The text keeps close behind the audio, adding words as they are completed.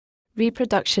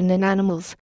Reproduction in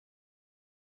animals.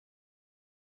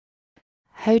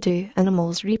 How do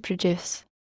animals reproduce?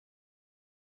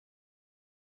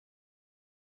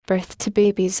 Birth to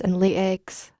babies and lay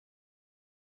eggs.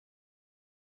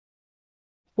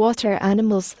 What are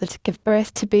animals that give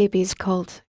birth to babies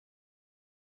called?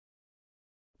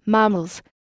 Mammals.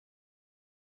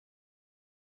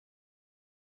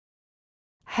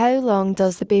 How long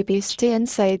does the baby stay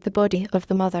inside the body of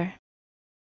the mother?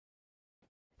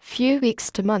 Few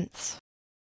weeks to months.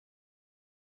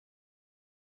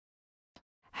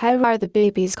 How are the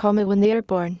babies common when they are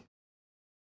born?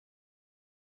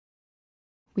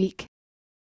 Weak.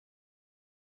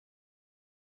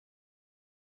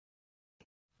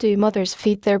 Do mothers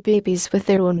feed their babies with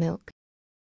their own milk?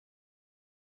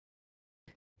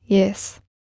 Yes.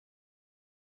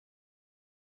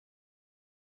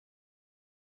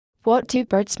 What do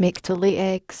birds make to lay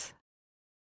eggs?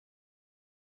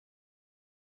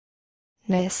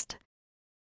 Nest.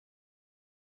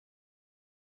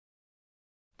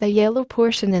 The yellow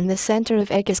portion in the center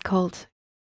of egg is called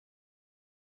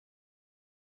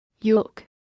yolk.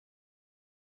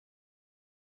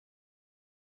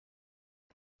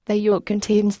 The yolk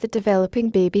contains the developing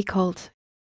baby called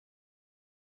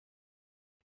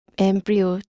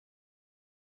embryo,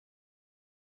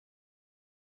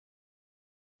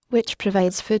 which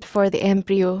provides food for the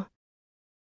embryo.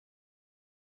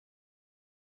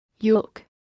 Yolk.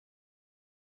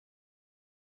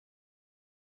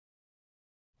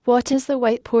 What is the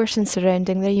white portion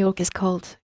surrounding the yolk is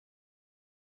called?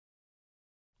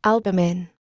 Albumen,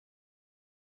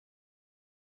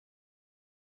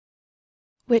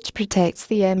 which protects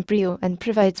the embryo and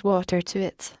provides water to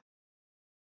it.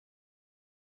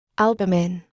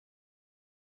 Albumen.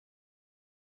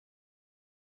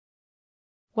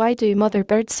 Why do mother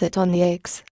birds sit on the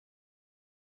eggs?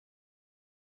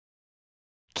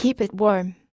 Keep it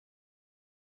warm.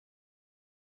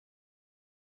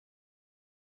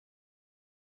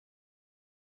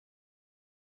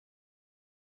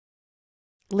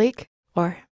 Lake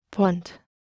or pond.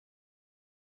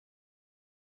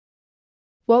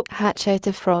 What hatch out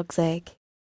of frog's egg?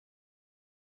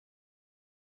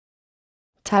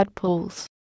 Tadpoles.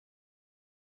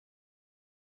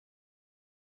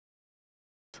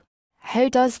 How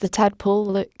does the tadpole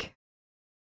look?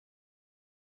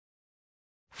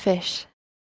 Fish.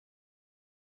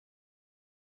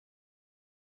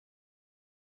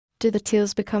 Do the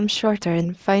tails become shorter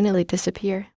and finally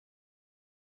disappear?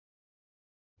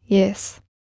 Yes.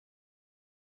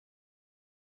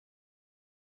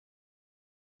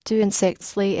 Do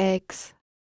insects lay eggs?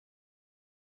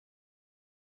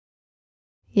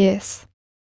 Yes.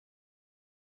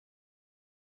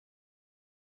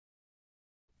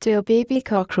 Do a baby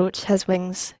cockroach has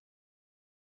wings?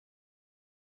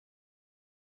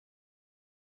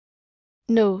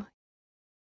 No.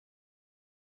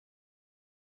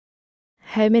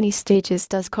 How many stages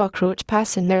does cockroach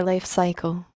pass in their life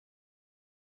cycle?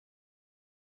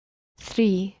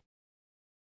 3.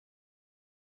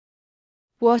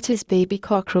 What is baby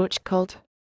cockroach called?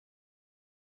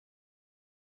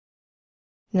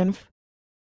 Nymph.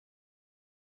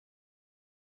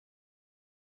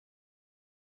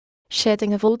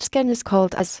 Shedding of old skin is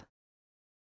called as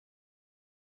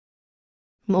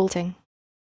moulting.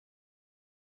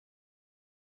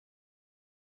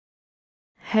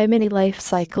 How many life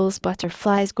cycles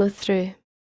butterflies go through?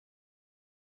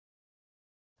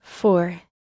 4.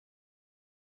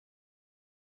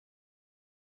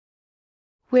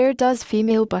 Where does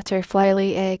female butterfly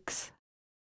lay eggs?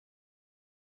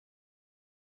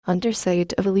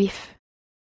 Underside of a leaf.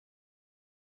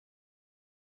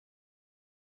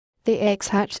 The eggs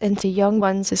hatched into young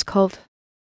ones is called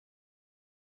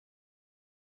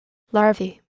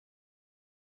larvae.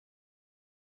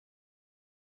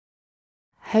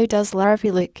 How does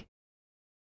larvae look?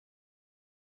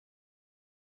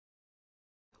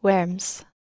 Worms.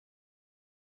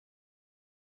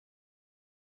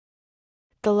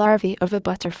 The larvae of a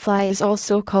butterfly is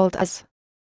also called as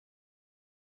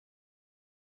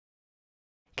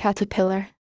caterpillar.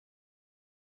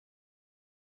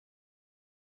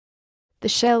 The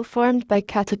shell formed by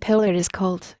caterpillar is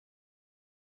called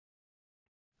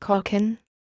cocoon.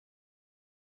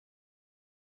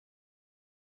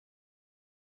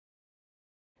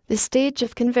 The stage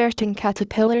of converting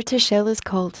caterpillar to shell is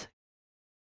called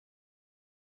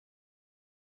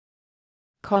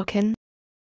cocoon.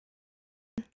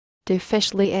 Do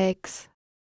fish lay eggs?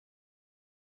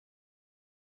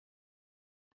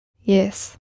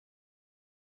 Yes.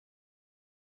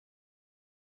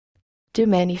 Do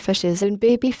many fishes and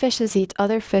baby fishes eat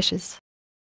other fishes?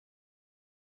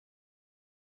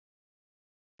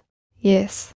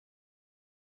 Yes.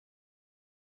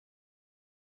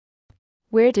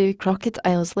 Where do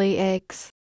crocodiles lay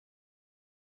eggs?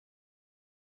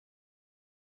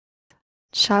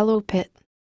 Shallow pit.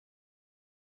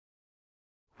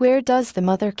 Where does the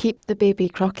mother keep the baby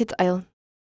crocodile?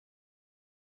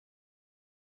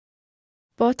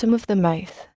 Bottom of the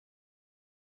mouth.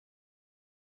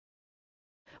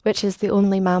 Which is the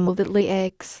only mammal that lay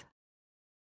eggs?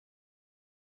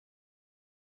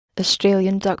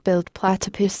 Australian duck-billed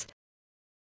platypus.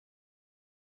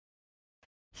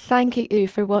 Thank you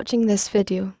for watching this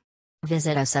video.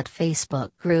 Visit us at Facebook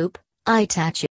group, Iteach.